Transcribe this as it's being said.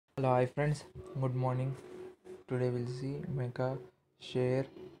Hello, hi friends. Good morning. Today we'll see Mega Share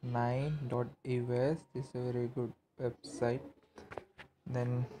 9.us. This is a very good website.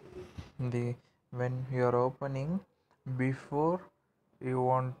 Then the when you are opening, before you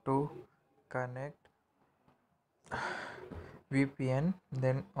want to connect VPN,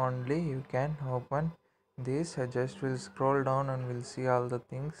 then only you can open this. I just will scroll down and we'll see all the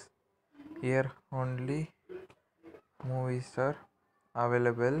things. Here only movies are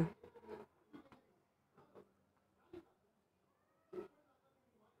available.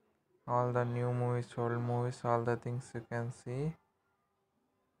 All the new movies, old movies, all the things you can see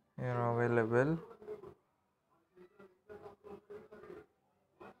here available.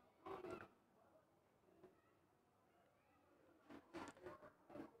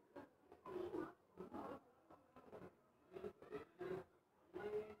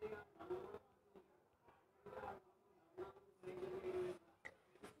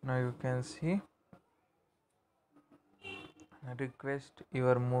 Now you can see request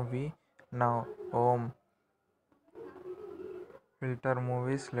your movie now. Home, filter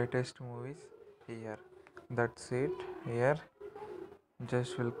movies, latest movies here. That's it. Here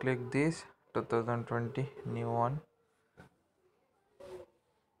just will click this 2020 new one.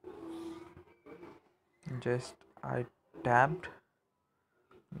 Just I tapped,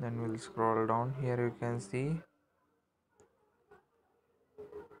 then we'll scroll down. Here you can see.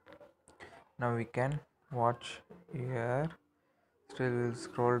 Now we can watch here. Still we'll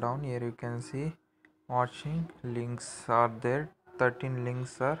scroll down. Here you can see watching links are there. 13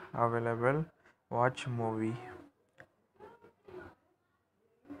 links are available. Watch movie.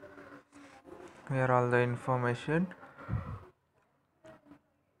 Here all the information.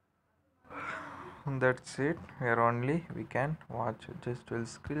 That's it. Here only we can watch. Just will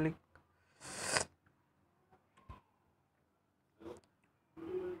click.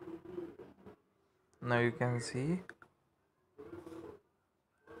 Now you can see.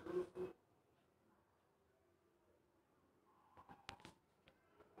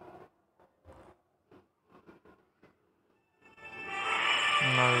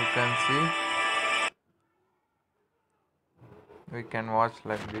 Now you can see. We can watch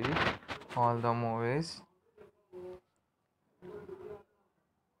like this all the movies.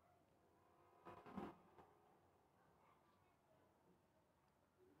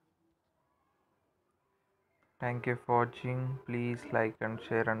 Thank you for watching. Please like and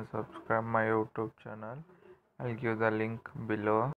share and subscribe my YouTube channel. I'll give the link below.